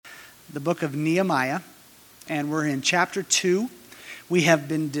the book of Nehemiah, and we're in chapter 2. We have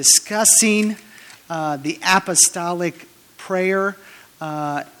been discussing the apostolic prayer,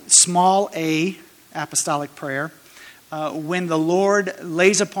 small a, apostolic prayer, when the Lord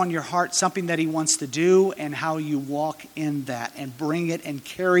lays upon your heart something that He wants to do and how you walk in that and bring it and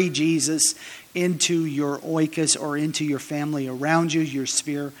carry Jesus into your oikos or into your family around you, your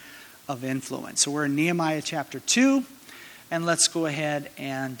sphere of influence. So we're in Nehemiah chapter 2. And let's go ahead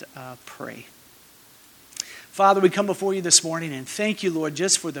and pray. Father, we come before you this morning and thank you, Lord,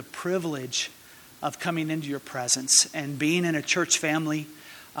 just for the privilege of coming into your presence and being in a church family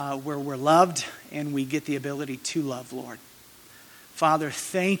where we're loved and we get the ability to love, Lord. Father,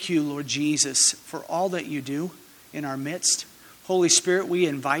 thank you, Lord Jesus, for all that you do in our midst. Holy Spirit, we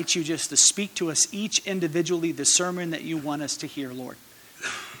invite you just to speak to us each individually the sermon that you want us to hear, Lord.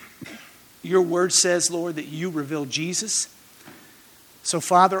 Your word says, Lord, that you reveal Jesus. So,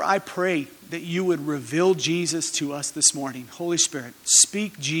 Father, I pray that you would reveal Jesus to us this morning. Holy Spirit,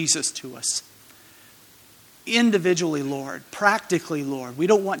 speak Jesus to us. Individually, Lord. Practically, Lord. We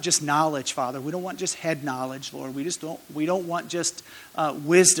don't want just knowledge, Father. We don't want just head knowledge, Lord. We don't want just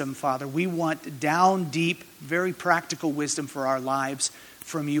wisdom, Father. We want down deep, very practical wisdom for our lives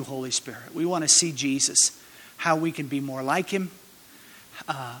from you, Holy Spirit. We want to see Jesus, how we can be more like him,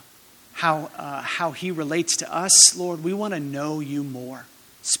 how he relates to us, Lord. We want to know you more.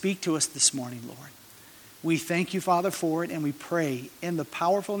 Speak to us this morning, Lord. We thank you, Father, for it, and we pray in the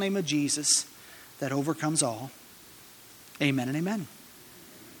powerful name of Jesus that overcomes all. Amen and amen.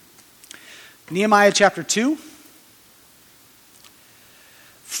 Nehemiah chapter 2.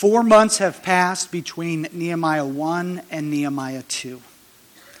 4 months have passed between Nehemiah 1 and Nehemiah 2.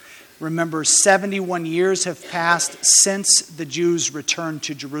 Remember, 71 years have passed since the Jews returned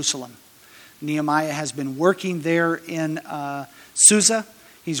to Jerusalem. Nehemiah has been working there in Susa.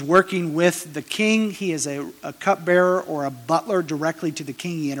 He's working with the king. He is a cupbearer or a butler directly to the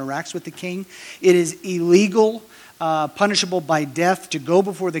king. He interacts with the king. It is illegal, punishable by death, to go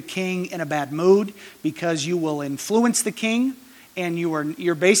before the king in a bad mood because you will influence the king. And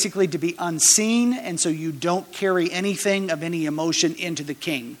you're basically to be unseen, and so you don't carry anything of any emotion into the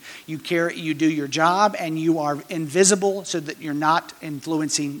king. You do your job, and you are invisible so that you're not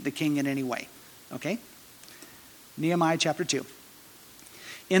influencing the king in any way. Okay? Nehemiah chapter 2.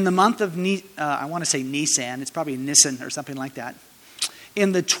 In the month of I want to say Nisan, it's probably Nisan or something like that.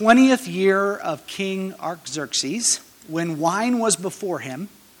 In the 20th year of King Artaxerxes, when wine was before him,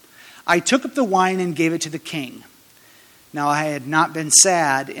 I took up the wine and gave it to the king. Now I had not been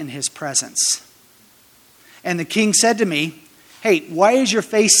sad in his presence. And the king said to me, "Hey, why is your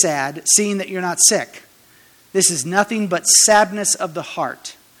face sad, seeing that you're not sick? This is nothing but sadness of the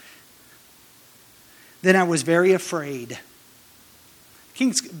heart." Then I was very afraid. The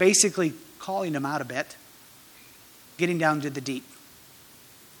king's basically calling him out a bit, getting down to the deep.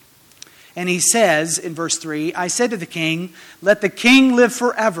 And he says in verse 3, I said to the king, "Let the king live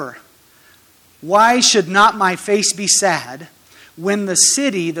forever. Why should not my face be sad when the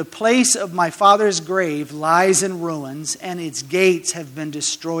city, the place of my father's grave, lies in ruins and its gates have been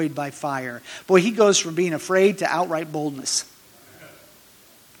destroyed by fire?" Boy, he goes from being afraid to outright boldness.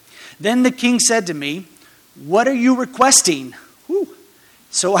 Then the king said to me, "What are you requesting?" Whew.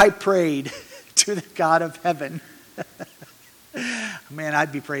 So I prayed to the God of heaven. Man,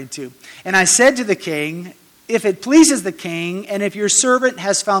 I'd be praying too. And I said to the king, "If it pleases the king, and if your servant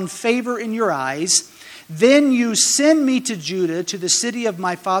has found favor in your eyes, then you send me to Judah, to the city of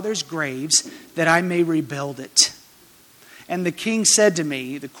my father's graves, that I may rebuild it." And the king said to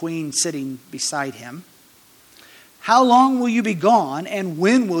me, the queen sitting beside him, "How long will you be gone, and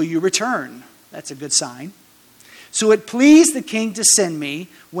when will you return?" That's a good sign. So it pleased the king to send me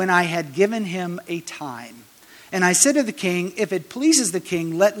when I had given him a time. And I said to the king, "If it pleases the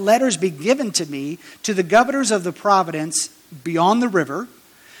king, let letters be given to me, to the governors of the province beyond the river,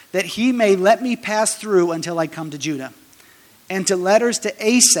 that he may let me pass through until I come to Judah. And to letters to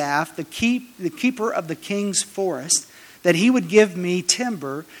Asaph, the keeper of the king's forest, that he would give me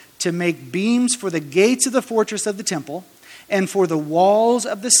timber to make beams for the gates of the fortress of the temple, and for the walls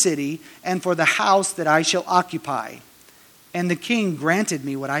of the city, and for the house that I shall occupy." And the king granted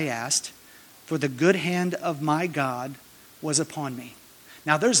me what I asked, for the good hand of my God was upon me.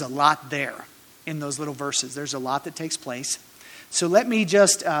 Now there's a lot there in those little verses. There's a lot that takes place. So let me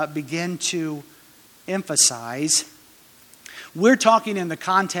just begin to emphasize We're talking in the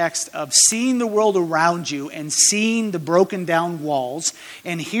context of seeing the world around you and seeing the broken down walls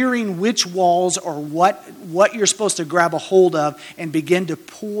and hearing which walls or what you're supposed to grab a hold of and begin to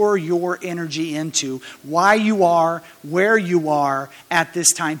pour your energy into why you are, where you are at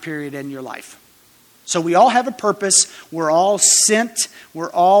this time period in your life. So we all have a purpose. We're all sent.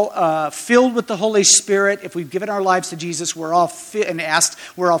 We're all filled with the Holy Spirit. If we've given our lives to Jesus, we're all filled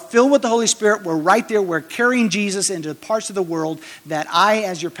with the Holy Spirit. We're right there. We're carrying Jesus into parts of the world that I,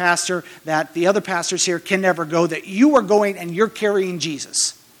 as your pastor, that the other pastors here can never go, that you are going and you're carrying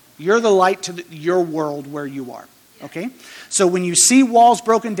Jesus. You're the light to your world where you are. Okay? So when you see walls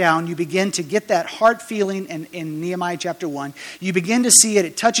broken down, you begin to get that heart feeling in Nehemiah chapter 1. You begin to see it.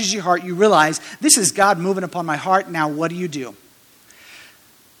 It touches your heart. You realize, this is God moving upon my heart. Now, what do?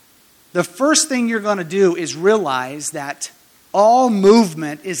 The first thing you're going to do is realize that all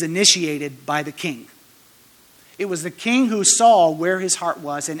movement is initiated by the king. It was the king who saw where his heart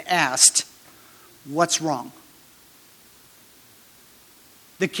was and asked, what's wrong?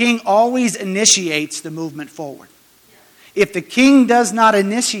 The king always initiates the movement forward. If the king does not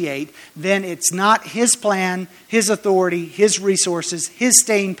initiate, then it's not his plan, his authority, his resources, his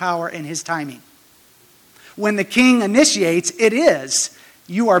staying power, and his timing. When the king initiates, it is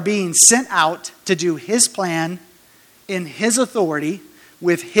you are being sent out to do his plan in his authority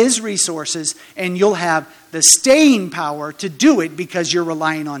with his resources, and you'll have the staying power to do it because you're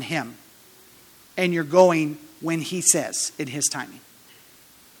relying on him. And you're going when he says in his timing.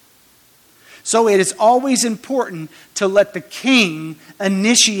 So it is always important to let the king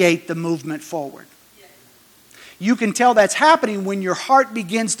initiate the movement forward. You can tell that's happening when your heart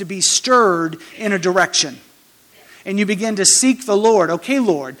begins to be stirred in a direction. And you begin to seek the Lord. Okay,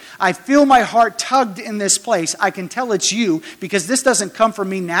 Lord, I feel my heart tugged in this place. I can tell it's you because this doesn't come from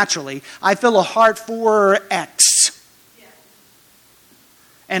me naturally. I feel a heart for X.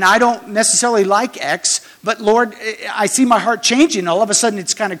 And I don't necessarily like X, but Lord, I see my heart changing. All of a sudden,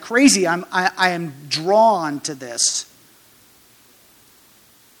 it's kind of crazy. I am drawn to this.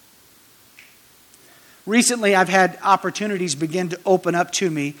 Recently, I've had opportunities begin to open up to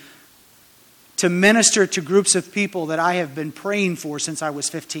me to minister to groups of people that I have been praying for since I was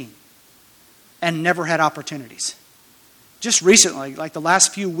 15 and never had opportunities. Just recently, like the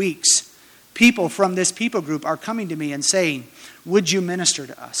last few weeks, people from this people group are coming to me and saying, would you minister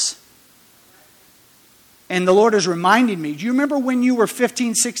to us? And the Lord is reminding me, do you remember when you were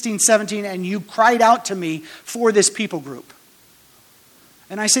 15, 16, 17 and you cried out to me for this people group?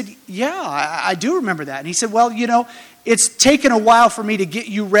 And I said, yeah, I do remember that. And he said, well, it's taken a while for me to get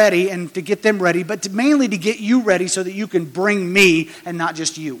you ready and to get them ready, but mainly to get you ready so that you can bring me and not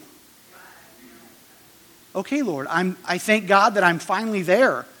just you. Okay, Lord, I thank God that I'm finally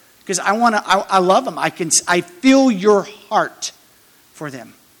there. Because I love them. I feel your heart for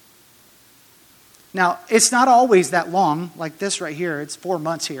them. Now, it's not always that long, like this right here. It's 4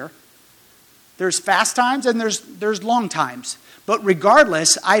 months here. There's fast times and there's long times. But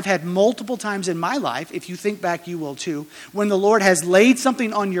regardless, I've had multiple times in my life, if you think back, you will too, when the Lord has laid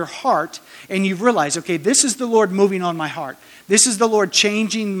something on your heart and you've realized, okay, this is the Lord moving on my heart. This is the Lord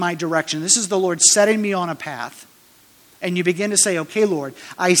changing my direction. This is the Lord setting me on a path. And you begin to say, okay, Lord,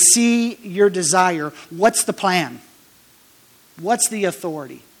 I see your desire. What's the plan? What's the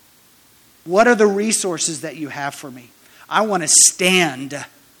authority? What are the resources that you have for me? I want to stand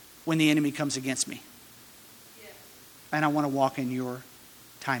when the enemy comes against me. Yes. And I want to walk in your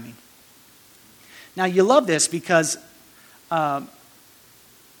timing. Now, you love this because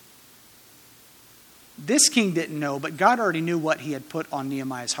this king didn't know, but God already knew what he had put on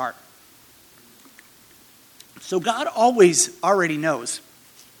Nehemiah's heart. So God already knows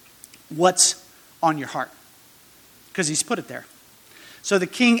what's on your heart because he's put it there. So the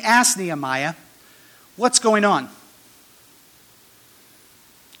king asked Nehemiah, what's going on?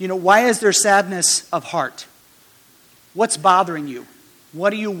 Why is there sadness of heart? What's bothering you? What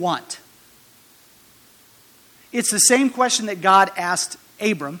do you want? It's the same question that God asked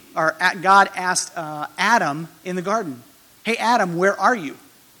Adam in the garden. Hey, Adam, where are you?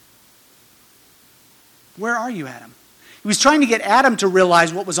 Where are you, Adam? He was trying to get Adam to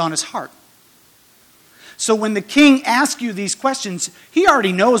realize what was on his heart. So when the king asks you these questions, he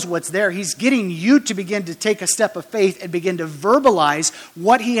already knows what's there. He's getting you to begin to take a step of faith and begin to verbalize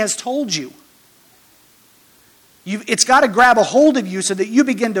what he has told you. It's got to grab a hold of you so that you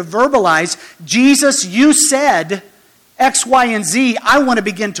begin to verbalize, Jesus, you said X, Y, and Z. I want to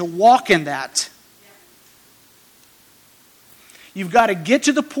begin to walk in that. You've got to get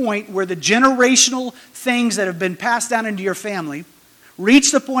to the point where the generational things that have been passed down into your family,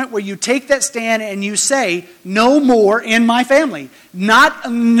 Reach the point where you take that stand and you say, no more in my family.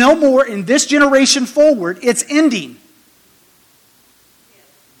 No more in this generation forward. It's ending.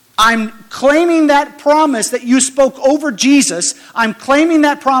 I'm claiming that promise that you spoke over Jesus. I'm claiming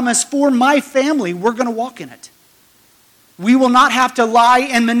that promise for my family. We're going to walk in it. We will not have to lie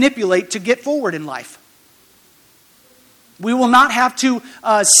and manipulate to get forward in life. We will not have to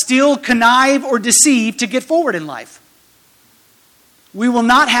steal, connive, or deceive to get forward in life. We will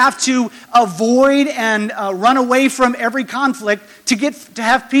not have to avoid and run away from every conflict to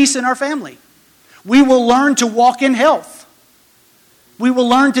have peace in our family. We will learn to walk in health. We will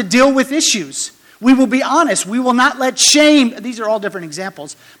learn to deal with issues. We will be honest. We will not let shame, these are all different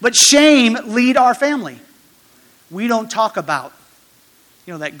examples, but shame lead our family. We don't talk about,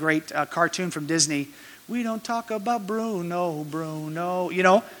 that great cartoon from Disney, we don't talk about Bruno.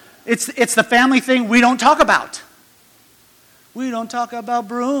 It's the family thing we don't talk about. We don't talk about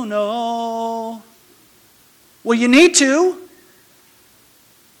Bruno. Well, you need to.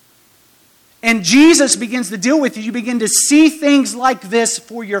 And Jesus begins to deal with you. You begin to see things like this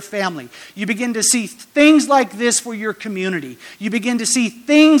for your family. You begin to see things like this for your community. You begin to see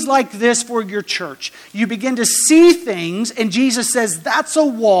things like this for your church. You begin to see things, and Jesus says, that's a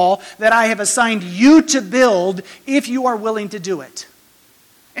wall that I have assigned you to build if you are willing to do it.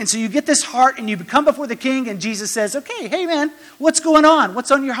 And so you get this heart, and you come before the king, and Jesus says, okay, hey man, what's going on? What's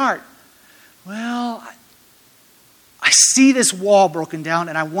on your heart? Well, I see this wall broken down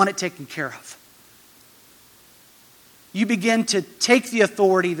and I want it taken care of. You begin to take the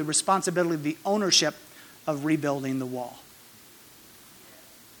authority, the responsibility, the ownership of rebuilding the wall.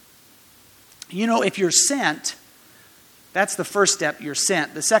 If you're sent, that's the first step, you're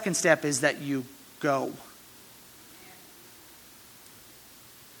sent. The second step is that you go.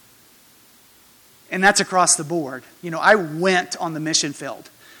 And that's across the board. I went on the mission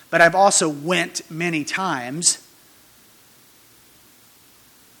field, but I've also went many times.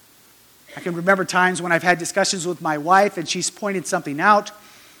 I can remember times when I've had discussions with my wife and she's pointed something out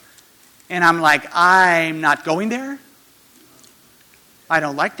and I'm like, I'm not going there. I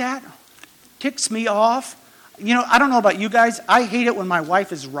don't like that. Ticks me off. I don't know about you guys. I hate it when my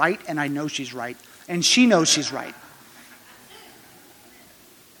wife is right and I know she's right and she knows she's right.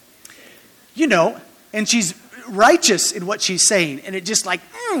 And she's righteous in what she's saying. And it just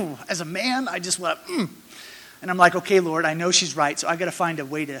as a man, I just went, And I'm like, okay, Lord, I know she's right, so I got to find a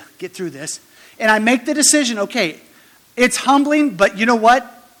way to get through this. And I make the decision, okay, it's humbling, but you know what?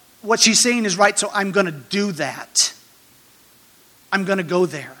 What she's saying is right, so I'm going to do that. I'm going to go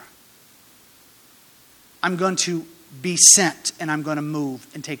there. I'm going to be sent, and I'm going to move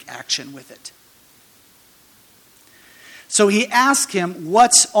and take action with it. So he asked him,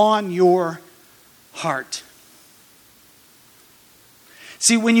 what's on your heart?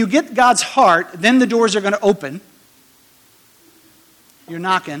 See, when you get God's heart, then the doors are going to open. You're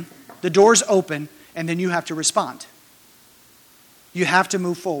knocking. The doors open, and then you have to respond. You have to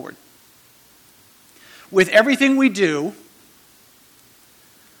move forward. With everything we do,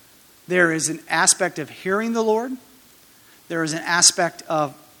 there is an aspect of hearing the Lord. There is an aspect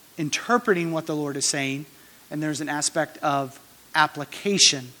of interpreting what the Lord is saying. And there's an aspect of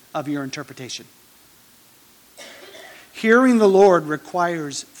application of your interpretation. Hearing the Lord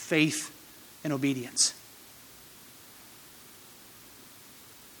requires faith and obedience.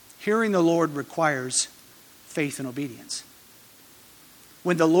 Hearing the Lord requires faith and obedience.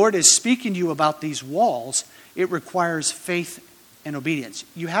 When the Lord is speaking to you about these walls, it requires faith and obedience.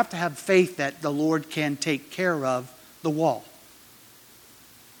 You have to have faith that the Lord can take care of the wall.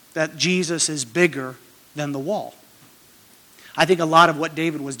 That Jesus is bigger than the wall. I think a lot of what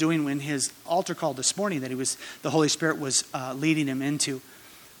David was doing when his altar call this morning that the Holy Spirit was leading him into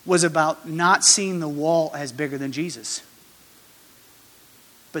was about not seeing the wall as bigger than Jesus,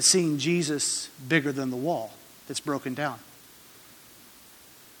 but seeing Jesus bigger than the wall that's broken down.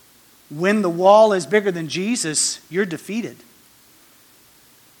 When the wall is bigger than Jesus, you're defeated.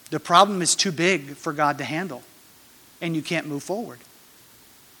 The problem is too big for God to handle, and you can't move forward.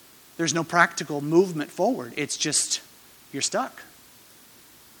 There's no practical movement forward. It's just, you're stuck.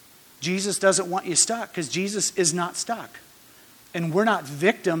 Jesus doesn't want you stuck because Jesus is not stuck. And we're not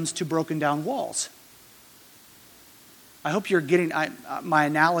victims to broken down walls. I hope you're getting, my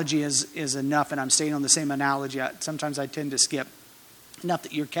analogy is enough, and I'm staying on the same analogy. Sometimes I tend to skip. Enough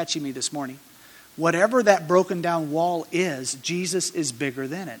that you're catching me this morning. Whatever that broken down wall is, Jesus is bigger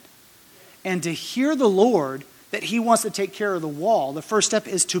than it. And to hear the Lord that He wants to take care of the wall, the first step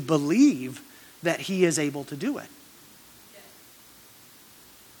is to believe that He is able to do it.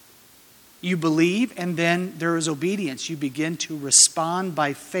 You believe, and then there is obedience. You begin to respond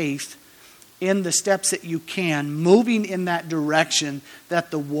by faith in the steps that you can, moving in that direction that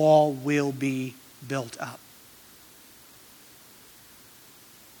the wall will be built up.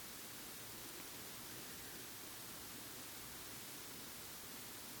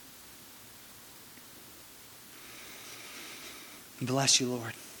 Bless you,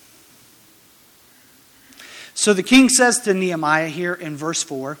 Lord. So the king says to Nehemiah here in verse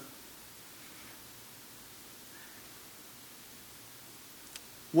 4,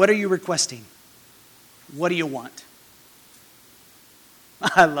 what are you requesting? What do you want?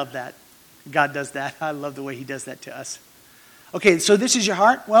 I love that. God does that. I love the way he does that to us. Okay, so this is your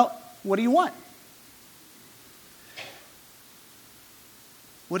heart. Well, what do you want?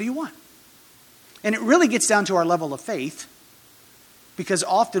 What do you want? And it really gets down to our level of faith. Because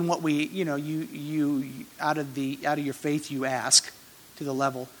often what we, you out of your faith you ask to the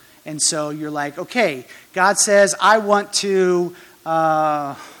level. And so you're like, okay, God says, I want to,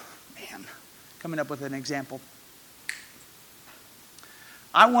 coming up with an example.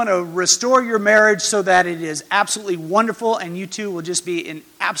 I want to restore your marriage so that it is absolutely wonderful and you two will just be in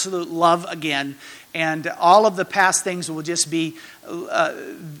absolute love again. And all of the past things will just be,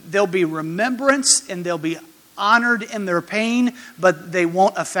 there'll be remembrance and they'll be honored in their pain, but they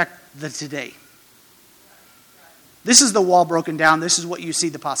won't affect the today. This is the wall broken down. This is what you see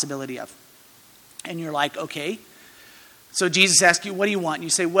the possibility of. And you're like, okay. So Jesus asks you, what do you want? And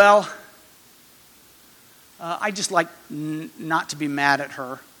you say, well, I just like not to be mad at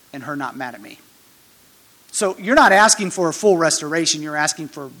her and her not mad at me. So you're not asking for a full restoration. You're asking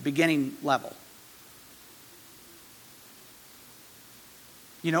for beginning level.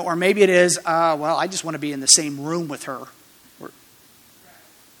 Or maybe it is, well, I just want to be in the same room with her. Or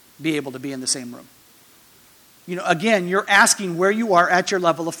be able to be in the same room. Again, you're asking where you are at your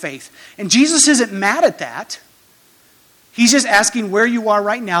level of faith. And Jesus isn't mad at that. He's just asking where you are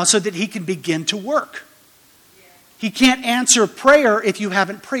right now so that he can begin to work. He can't answer prayer if you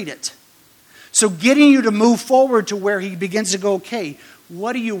haven't prayed it. So getting you to move forward to where he begins to go, okay,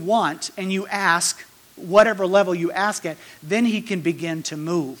 what do you want? And you ask, whatever level you ask at, then he can begin to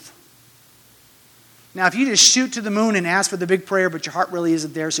move. Now, if you just shoot to the moon and ask for the big prayer, but your heart really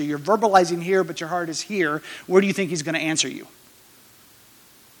isn't there, so you're verbalizing here, but your heart is here, where do you think he's going to answer you?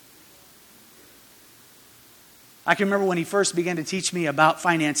 I can remember when he first began to teach me about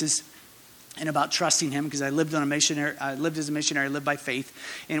finances and about trusting him, because I lived as a missionary, I lived by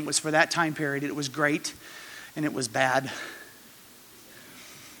faith, and it was for that time period. It was great, and it was bad.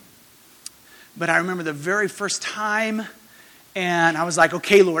 But I remember the very first time, and I was like,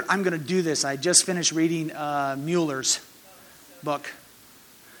 okay, Lord, I'm going to do this. I just finished reading Mueller's book,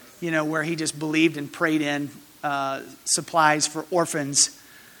 where he just believed and prayed in supplies for orphans.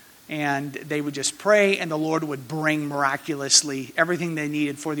 And they would just pray, and the Lord would bring miraculously everything they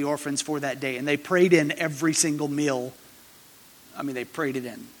needed for the orphans for that day. And they prayed in every single meal. They prayed it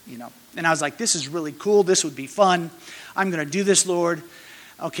in, And I was like, this is really cool. This would be fun. I'm going to do this, Lord.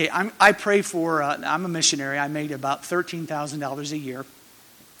 Okay, I pray for, I'm a missionary. I made about $13,000 a year.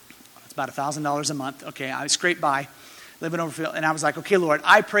 It's about $1,000 a month. Okay, I scrape by, living over, and I was like, okay, Lord,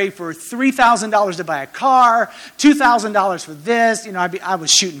 I pray for $3,000 to buy a car, $2,000 for this. I was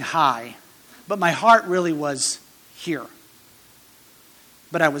shooting high, but my heart really was here.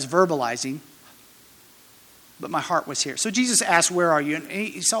 But I was verbalizing, but my heart was here. So Jesus asked, where are you? And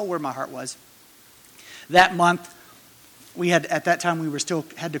he saw where my heart was. That month, at that time, we still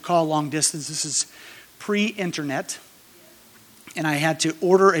had to call long distance. This is pre-internet. And I had to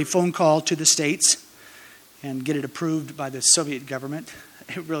order a phone call to the States and get it approved by the Soviet government.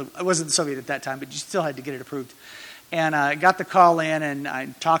 It wasn't the Soviet at that time, but you still had to get it approved. And I got the call in, and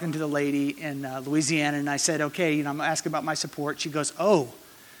I'm talking to the lady in Louisiana, and I said, okay, I'm asking about my support. She goes, oh.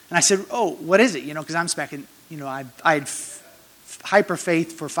 And I said, oh, what is it? Because I'm specking, I had hyper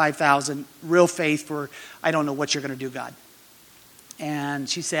faith for 5,000, real faith for, I don't know what you're going to do, God. And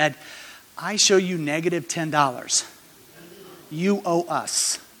she said, I show you negative $10. You owe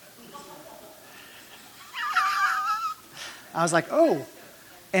us. I was like, oh.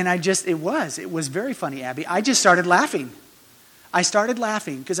 And it was very funny, Abby. I just started laughing. I started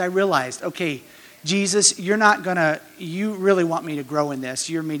laughing because I realized, okay, Jesus, you really want me to grow in this.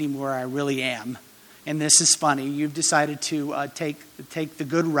 You're meeting where I really am. And this is funny. You've decided to take the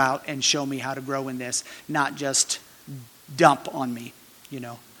good route and show me how to grow in this, not just dump on me,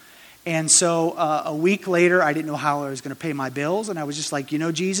 And so a week later, I didn't know how I was going to pay my bills. And I was just like,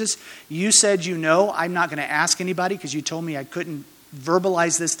 Jesus, you said I'm not going to ask anybody because you told me I couldn't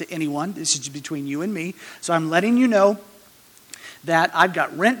verbalize this to anyone. This is between you and me. So I'm letting you know that I've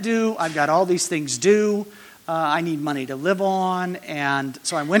got rent due, I've got all these things due, I need money to live on. And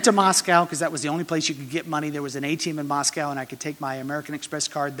so I went to Moscow because that was the only place you could get money. There was an ATM in Moscow, and I could take my American Express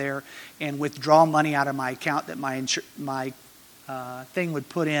card there and withdraw money out of my account that my thing would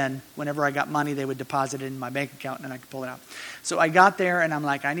put in. Whenever I got money, they would deposit it in my bank account, and then I could pull it out. So I got there, and I'm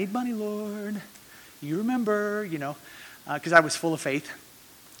like, I need money, Lord. You remember, because I was full of faith.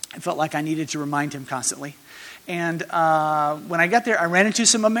 I felt like I needed to remind him constantly. And when I got there, I ran into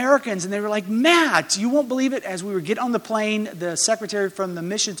some Americans, and they were like, Matt, you won't believe it. As we were getting on the plane, the secretary from the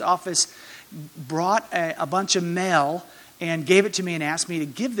missions office brought a bunch of mail and gave it to me and asked me to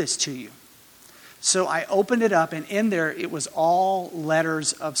give this to you. So I opened it up, and in there, it was all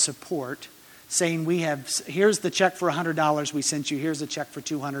letters of support saying, here's the check for $100 we sent you, here's the check for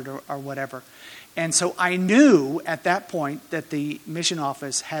 $200 or whatever. And so I knew at that point that the mission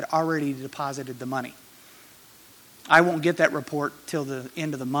office had already deposited the money. I won't get that report till the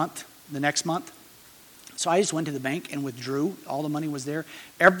end of the month, the next month. So I just went to the bank and withdrew. All the money was there.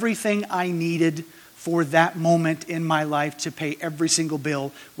 Everything I needed for that moment in my life to pay every single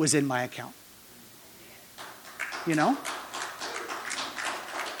bill was in my account.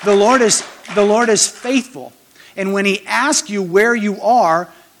 The Lord is faithful. And when he asks you where you are,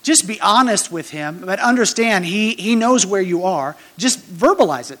 just be honest with him, but understand he knows where you are. Just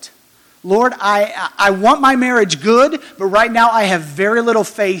verbalize it. Lord, I want my marriage good, but right now I have very little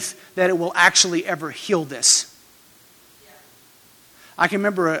faith that it will actually ever heal this. I can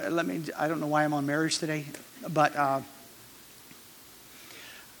remember, I don't know why I'm on marriage today, but I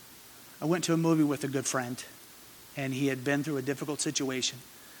went to a movie with a good friend, and he had been through a difficult situation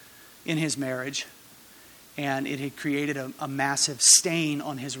in his marriage, and it had created a massive stain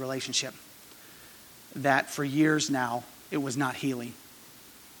on his relationship that for years now it was not healing.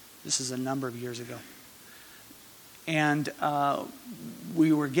 This is a number of years ago. And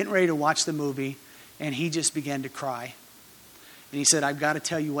we were getting ready to watch the movie, and he just began to cry. And he said, I've got to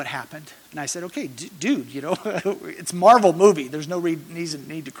tell you what happened. And I said, okay, dude, it's a Marvel movie. There's no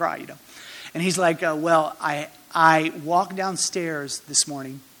need to cry, And he's like, well, I walked downstairs this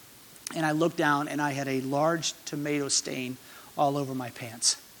morning, and I looked down, and I had a large tomato stain all over my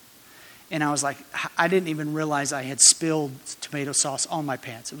pants. And I was like, I didn't even realize I had spilled tomato sauce on my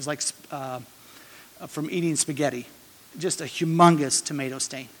pants. It was like from eating spaghetti, just a humongous tomato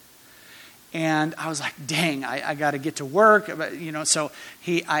stain. And I was like, dang, I got to get to work. So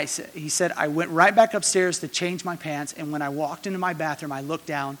he said, I went right back upstairs to change my pants. And when I walked into my bathroom, I looked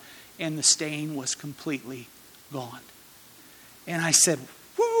down, and the stain was completely gone. And I said,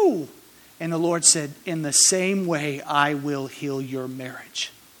 woo! And the Lord said, in the same way, I will heal your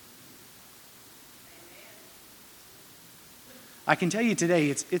marriage. I can tell you today,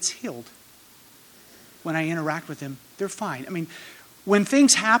 it's healed. When I interact with him, they're fine. I mean, when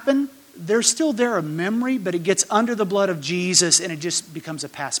things happen, they're still there a memory, but it gets under the blood of Jesus and it just becomes a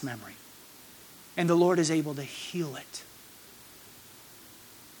past memory. And the Lord is able to heal it.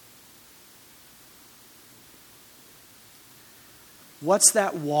 What's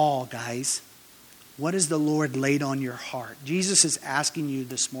that wall, guys? What has the Lord laid on your heart? Jesus is asking you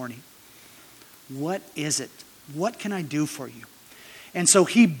this morning, what is it? What can I do for you? And so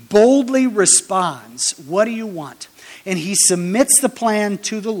he boldly responds, what do you want? And he submits the plan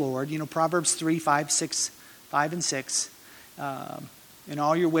to the Lord. Proverbs 3, 5 and 6. In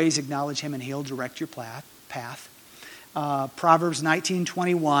all your ways acknowledge him and he'll direct your path. Proverbs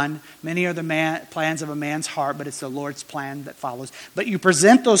 19:21. Many are the plans of a man's heart, but it's the Lord's plan that follows. But you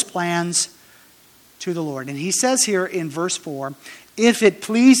present those plans to the Lord. And he says here in verse 4, if it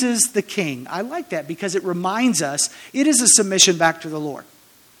pleases the king. I like that because it reminds us it is a submission back to the Lord.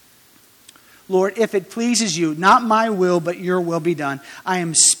 Lord, if it pleases you, not my will, but your will be done. I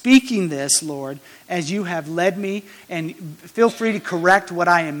am speaking this, Lord, as you have led me, and feel free to correct what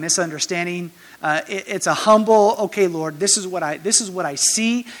I am misunderstanding. It's a humble, okay, Lord, this is what I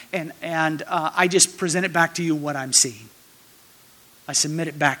see, and I just present it back to you what I'm seeing. I submit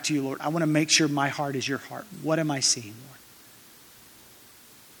it back to you, Lord. I want to make sure my heart is your heart. What am I seeing, Lord?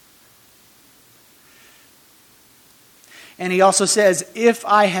 And he also says, if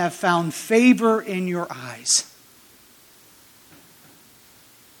I have found favor in your eyes.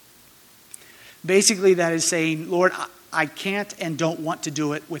 Basically, that is saying, Lord, I can't and don't want to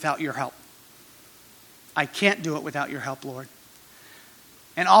do it without your help. I can't do it without your help, Lord.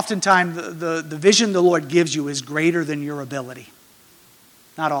 And oftentimes, the vision the Lord gives you is greater than your ability.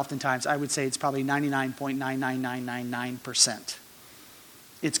 Not oftentimes. I would say it's probably 99.99999%.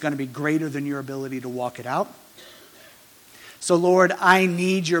 It's going to be greater than your ability to walk it out. So, Lord, I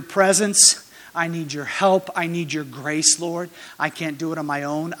need your presence. I need your help. I need your grace, Lord. I can't do it on my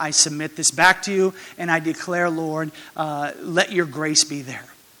own. I submit this back to you, and I declare, Lord, let your grace be there.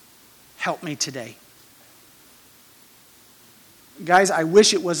 Help me today. Guys, I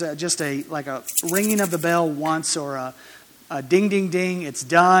wish it was just like a ringing of the bell once, or a ding, ding, ding, it's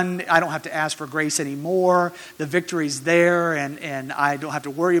done. I don't have to ask for grace anymore. The victory's there, and I don't have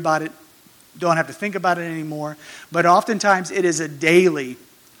to worry about it. Don't have to think about it anymore. But oftentimes it is a daily,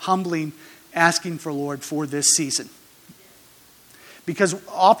 humbling asking for, Lord, for this season. Because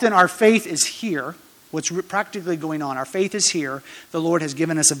often our faith is here. What's practically going on, our faith is here. The Lord has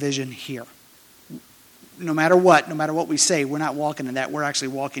given us a vision here. No matter what we say, we're not walking in that. We're actually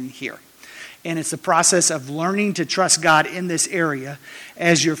walking here. And it's the process of learning to trust God in this area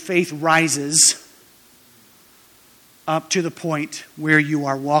as your faith rises up to the point where you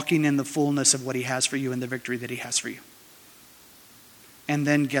are walking in the fullness of what He has for you and the victory that He has for you. And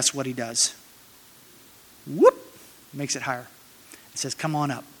then guess what He does? Whoop! Makes it higher. It says, come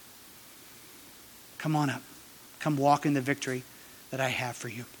on up. Come on up. Come walk in the victory that I have for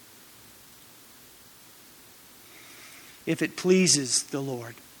you. If it pleases the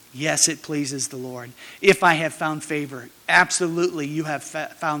Lord. Yes, it pleases the Lord. If I have found favor, absolutely you have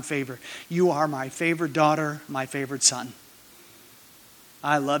found favor. You are my favorite daughter, my favorite son.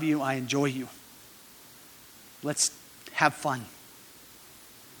 I love you. I enjoy you. Let's have fun.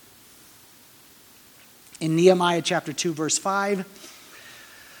 In Nehemiah chapter 2, verse 5.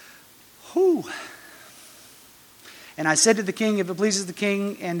 And I said to the king, if it pleases the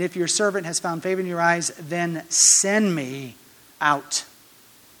king, and if your servant has found favor in your eyes, then send me out.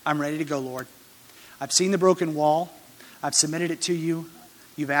 I'm ready to go, Lord. I've seen the broken wall. I've submitted it to you.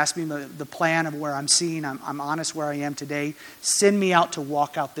 You've asked me the plan of where I'm seeing. I'm honest where I am today. Send me out to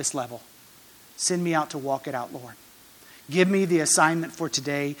walk out this level. Send me out to walk it out, Lord. Give me the assignment for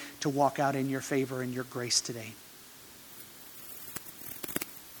today to walk out in your favor and your grace today.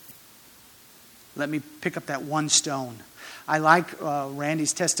 Let me pick up that one stone. I like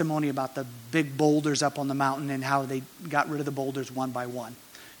Randy's testimony about the big boulders up on the mountain and how they got rid of the boulders one by one.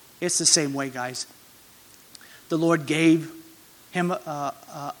 It's the same way, guys. The Lord gave him,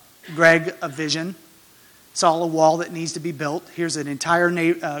 Greg, a vision. Saw a wall that needs to be built. Here's an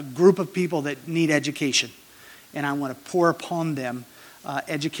entire group of people that need education. And I want to pour upon them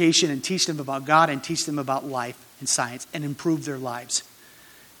education and teach them about God and teach them about life and science and improve their lives.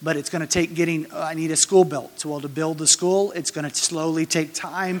 But it's going to take I need a school built. So to build the school, it's going to slowly take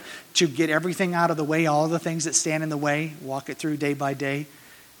time to get everything out of the way, all the things that stand in the way, walk it through day by day,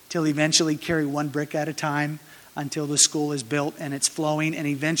 till eventually carry one brick at a time until the school is built and it's flowing. And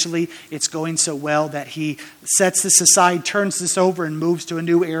eventually it's going so well that he sets this aside, turns this over, and moves to a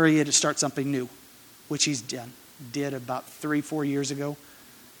new area to start something new, which he's did about 3-4 years ago.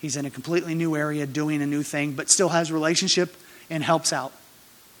 He's in a completely new area doing a new thing, but still has relationship and helps out.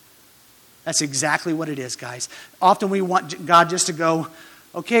 That's exactly what it is, guys. Often we want God just to go,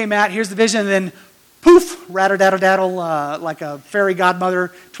 okay, Matt, here's the vision, and then poof, ratter-daddle-daddle, like a fairy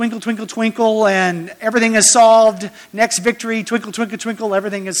godmother, twinkle, twinkle, twinkle, and everything is solved. Next victory, twinkle, twinkle, twinkle,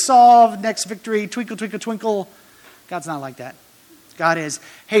 everything is solved. Next victory, twinkle, twinkle, twinkle. God's not like that. God is,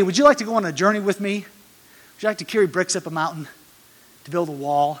 hey, would you like to go on a journey with me? Would you like to carry bricks up a mountain to build a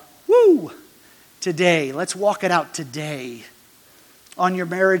wall? Woo! Today, let's walk it out today. On your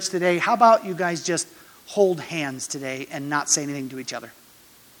marriage today, how about you guys just hold hands today and not say anything to each other?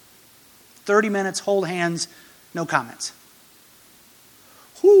 30 minutes, hold hands, no comments.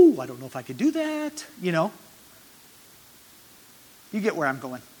 I don't know if I could do that. You get where I'm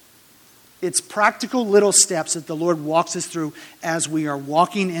going. It's practical little steps that the Lord walks us through as we are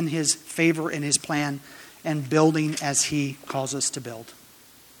walking in His favor and His plan and building as He calls us to build.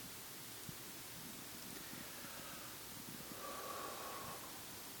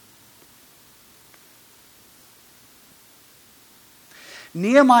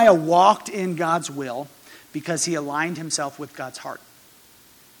 Nehemiah walked in God's will because he aligned himself with God's heart.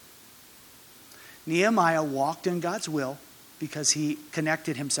 Nehemiah walked in God's will because he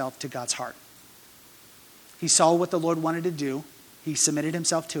connected himself to God's heart. He saw what the Lord wanted to do. He submitted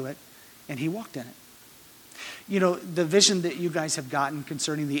himself to it, and he walked in it. The vision that you guys have gotten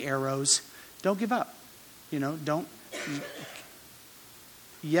concerning the arrows, don't give up. Don't.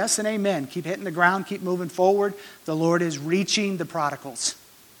 Yes and amen. Keep hitting the ground. Keep moving forward. The Lord is reaching the prodigals.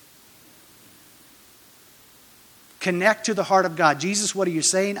 Connect to the heart of God. Jesus, what are you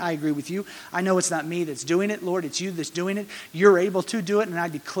saying? I agree with you. I know it's not me that's doing it. Lord, it's you that's doing it. You're able to do it, and I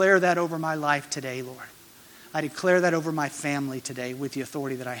declare that over my life today, Lord. I declare that over my family today with the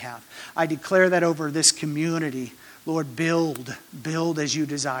authority that I have. I declare that over this community. Lord, build as you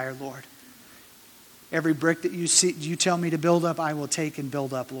desire, Lord. Every brick that you tell me to build up, I will take and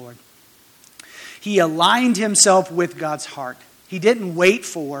build up, Lord. He aligned himself with God's heart. He didn't wait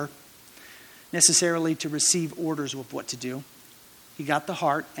for necessarily to receive orders of what to do. He got the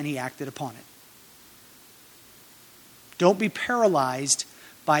heart and he acted upon it. Don't be paralyzed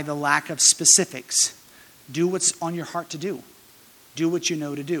by the lack of specifics. Do what's on your heart to do. Do what you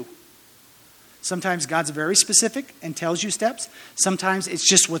know to do. Sometimes God's very specific and tells you steps. Sometimes it's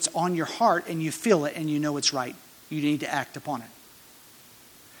just what's on your heart and you feel it and you know it's right. You need to act upon it.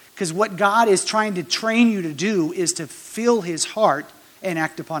 Because what God is trying to train you to do is to feel his heart and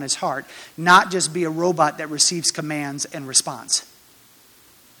act upon his heart, not just be a robot that receives commands and responds.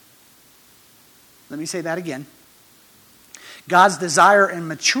 Let me say that again. God's desire and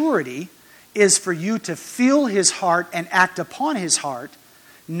maturity is for you to feel his heart and act upon his heart,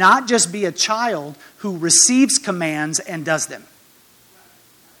 not just be a child who receives commands and does them.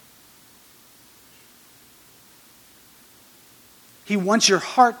 He wants your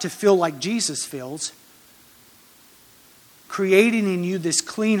heart to feel like Jesus feels, creating in you this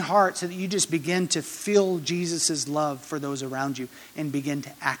clean heart so that you just begin to feel Jesus' love for those around you and begin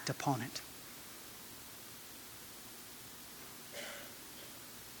to act upon it.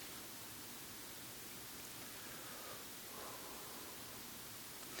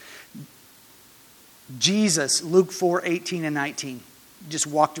 Jesus, Luke 4:18 and 19, just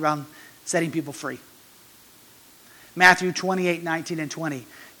walked around setting people free. Matthew 28:19 and 20,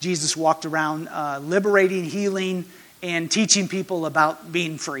 Jesus walked around liberating, healing, and teaching people about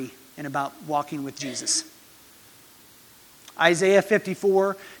being free and about walking with Jesus. Isaiah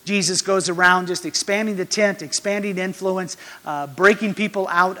 54, Jesus goes around just expanding the tent, expanding influence, breaking people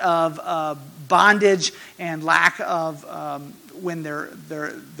out of bondage and lack of when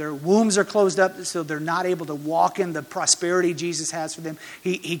their wombs are closed up so they're not able to walk in the prosperity Jesus has for them.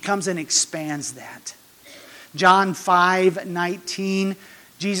 He comes and expands that. John 5:19,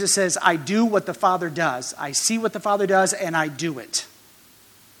 Jesus says, I do what the Father does. I see what the Father does and I do it.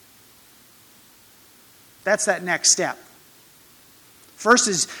 That's that next step. First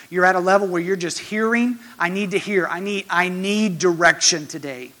is you're at a level where you're just hearing. I need to hear. I need direction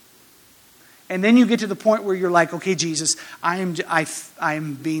today. And then you get to the point where you're like, okay, Jesus, I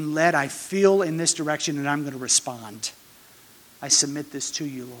am being led. I feel in this direction and I'm going to respond. I submit this to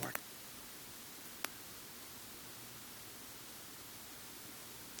you, Lord.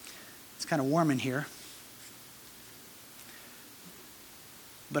 It's kind of warm in here.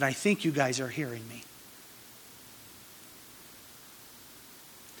 But I think you guys are hearing me.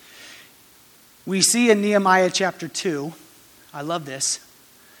 We see in Nehemiah chapter 2, I love this,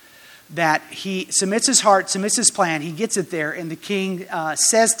 that he submits his heart, submits his plan, he gets it there, and the king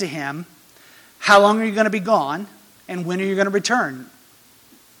says to him, how long are you going to be gone, and when are you going to return?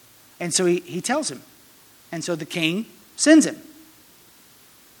 And so he tells him. And so the king sends him.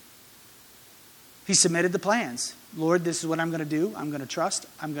 He submitted the plans. Lord, this is what I'm going to do. I'm going to trust.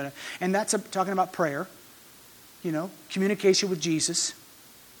 And that's talking about prayer, communication with Jesus.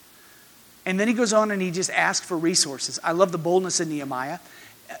 And then he goes on and he just asks for resources. I love the boldness of Nehemiah.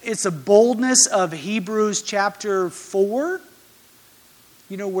 It's a boldness of Hebrews chapter 4,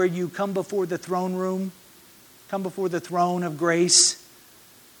 where you come before the throne room, come before the throne of grace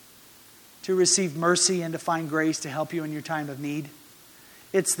to receive mercy and to find grace to help you in your time of need.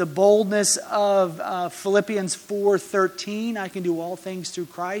 It's the boldness of Philippians 4:13. I can do all things through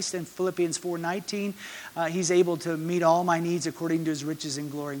Christ. And Philippians 4:19. He's able to meet all my needs according to his riches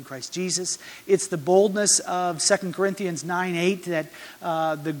and glory in Christ Jesus. It's the boldness of 2 Corinthians 9:8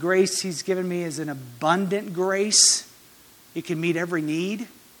 that the grace he's given me is an abundant grace. It can meet every need.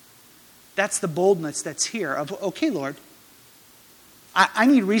 That's the boldness that's here. Of, okay, Lord, I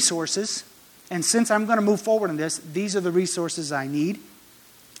need resources. And since I'm going to move forward in this, these are the resources I need.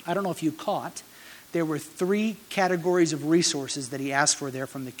 I don't know if you caught, there were 3 categories of resources that he asked for there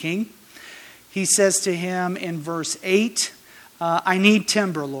from the king. He says to him in verse 8, I need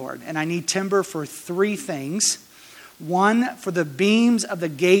timber, Lord, and I need timber for 3 things. 1, for the beams of the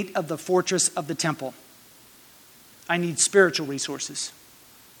gate of the fortress of the temple. I need spiritual resources.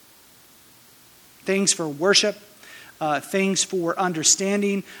 Things for worship. Things for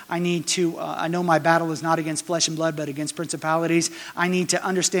understanding. I know my battle is not against flesh and blood, but against principalities. I need to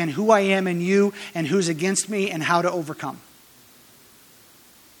understand who I am in you and who's against me and how to overcome.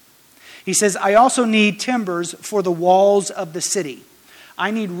 He says, I also need timbers for the walls of the city.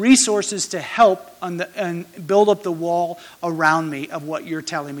 I need resources to help and build up the wall around me of what you're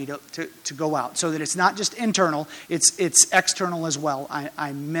telling me to go out. So that it's not just internal, it's external as well.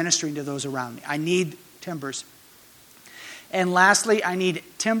 I'm ministering to those around me. I need timbers. And lastly, I need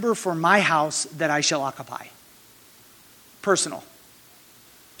timber for my house that I shall occupy. Personal.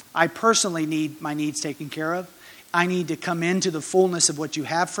 I personally need my needs taken care of. I need to come into the fullness of what you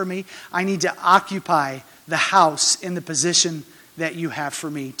have for me. I need to occupy the house in the position that you have for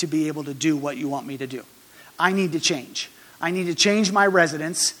me to be able to do what you want me to do. I need to change. I need to change my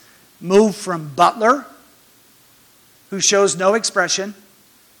residence, move from butler, who shows no expression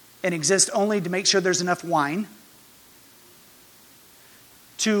and exists only to make sure there's enough wine,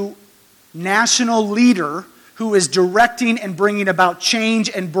 to national leader who is directing and bringing about change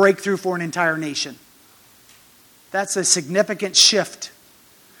and breakthrough for an entire nation. That's a significant shift.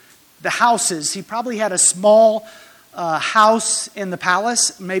 The houses, he probably had a small house in the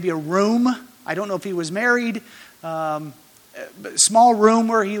palace, maybe a room. I don't know if he was married. Small room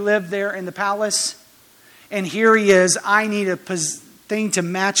where he lived there in the palace. And here he is, I need a thing to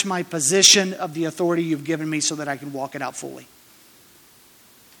match my position of the authority you've given me so that I can walk it out fully.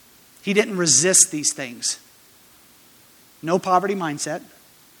 He didn't resist these things. No poverty mindset.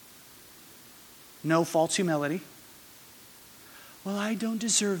 No false humility. Well, I don't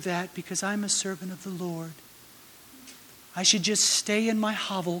deserve that because I'm a servant of the Lord. I should just stay in my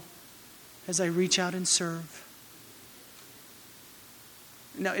hovel as I reach out and serve.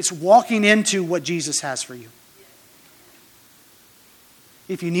 No, it's walking into what Jesus has for you.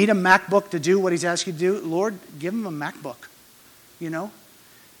 If you need a MacBook to do what he's asked you to do, Lord, give him a MacBook. You know?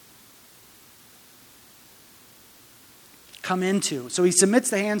 Come into. So he submits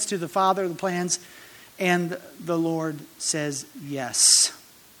the hands to the Father, the plans, and the Lord says yes.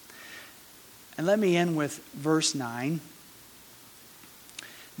 And let me end with verse 9.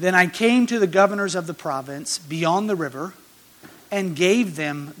 Then I came to the governors of the province beyond the river and gave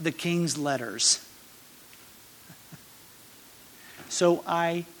them the king's letters. So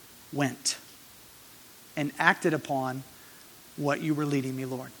I went and acted upon what you were leading me,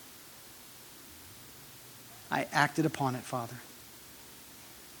 Lord. I acted upon it, Father.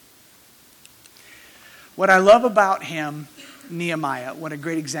 What I love about him, Nehemiah, what a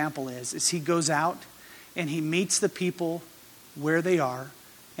great example is he goes out and he meets the people where they are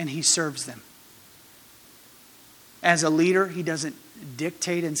and he serves them. As a leader, he doesn't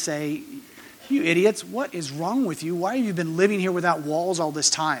dictate and say, you idiots, what is wrong with you? Why have you been living here without walls all this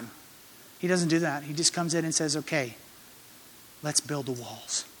time? He doesn't do that. He just comes in and says, okay, let's build the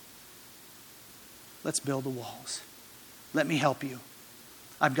walls. Let's build the walls. Let me help you.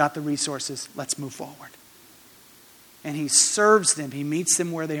 I've got the resources. Let's move forward. And he serves them. He meets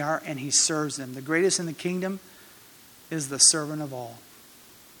them where they are and he serves them. The greatest in the kingdom is the servant of all.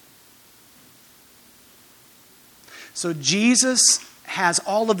 So Jesus has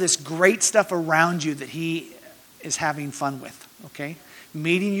all of this great stuff around you that he is having fun with, okay?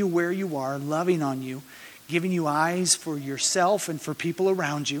 Meeting you where you are, loving on you, giving you eyes for yourself and for people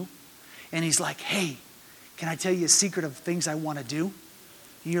around you. And he's like, hey, can I tell you a secret of things I want to do?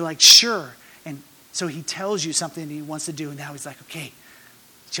 And you're like, sure. And so he tells you something that he wants to do. And now he's like, okay,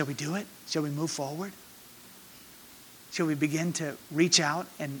 shall we do it? Shall we move forward? Shall we begin to reach out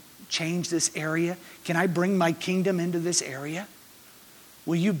and change this area? Can I bring my kingdom into this area?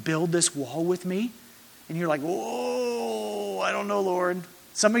 Will you build this wall with me? And you're like, whoa, I don't know, Lord.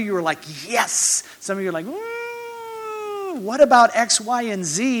 Some of you are like, yes. Some of you are like, what about X, Y, and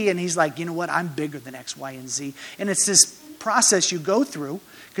Z? And he's like, you know what? I'm bigger than X, Y, and Z. And it's this process you go through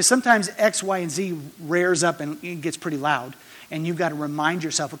because sometimes X, Y, and Z rears up and it gets pretty loud. And you've got to remind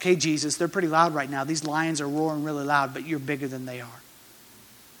yourself, okay, Jesus, they're pretty loud right now. These lions are roaring really loud, but you're bigger than they are.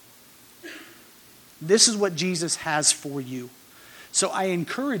 This is what Jesus has for you. So I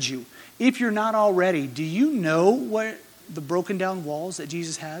encourage you, if you're not already, do you know what the broken down walls that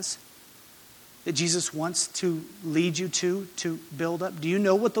Jesus has? That Jesus wants to lead you to build up? Do you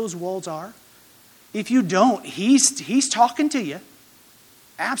know what those walls are? If you don't, he's talking to you.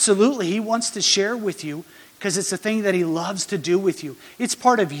 Absolutely, he wants to share with you because it's a thing that he loves to do with you. It's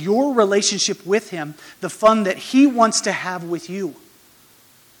part of your relationship with him, the fun that he wants to have with you.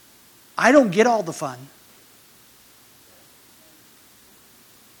 I don't get all the fun.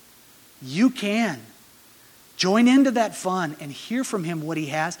 You can. Join into that fun and hear from him what he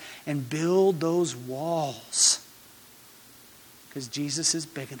has and build those walls. Because Jesus is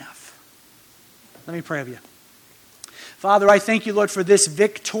big enough. Let me pray of you. Father, I thank you, Lord, for this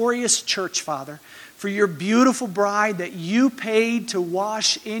victorious church, Father. For your beautiful bride that you paid to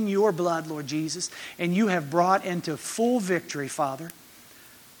wash in your blood, Lord Jesus. And you have brought into full victory, Father.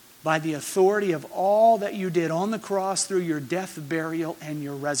 by the authority of all that you did on the cross through your death, burial, and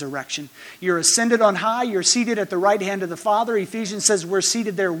your resurrection. You're ascended on high. You're seated at the right hand of the Father. Ephesians says we're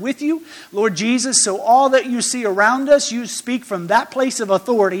seated there with you, Lord Jesus. So all that you see around us, you speak from that place of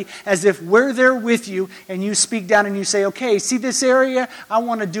authority as if we're there with you. And you speak down and you say, okay, see this area? I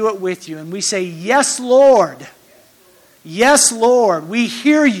want to do it with you. And we say, yes, Lord. Yes, Lord. We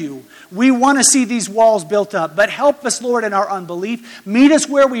hear you. We want to see these walls built up, but help us, Lord, in our unbelief. Meet us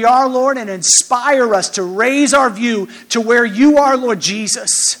where we are, Lord, and inspire us to raise our view to where you are, Lord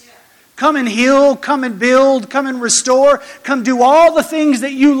Jesus. Come and heal, come and build, come and restore. Come do all the things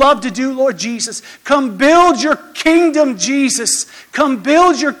that you love to do, Lord Jesus. Come build your kingdom, Jesus. Come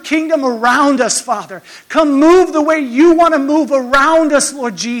build your kingdom around us, Father. Come move the way you want to move around us,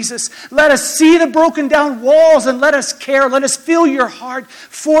 Lord Jesus. Let us see the broken down walls and let us care. Let us feel your heart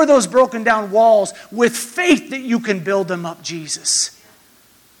for those broken down walls with faith that you can build them up, Jesus.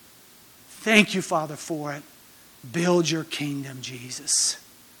 Thank you, Father, for it. Build your kingdom, Jesus.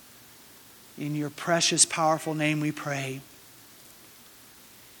 In your precious, powerful name we pray.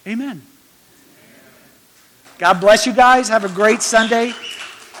 Amen. God bless you guys. Have a great Sunday.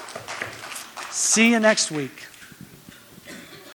 See you next week.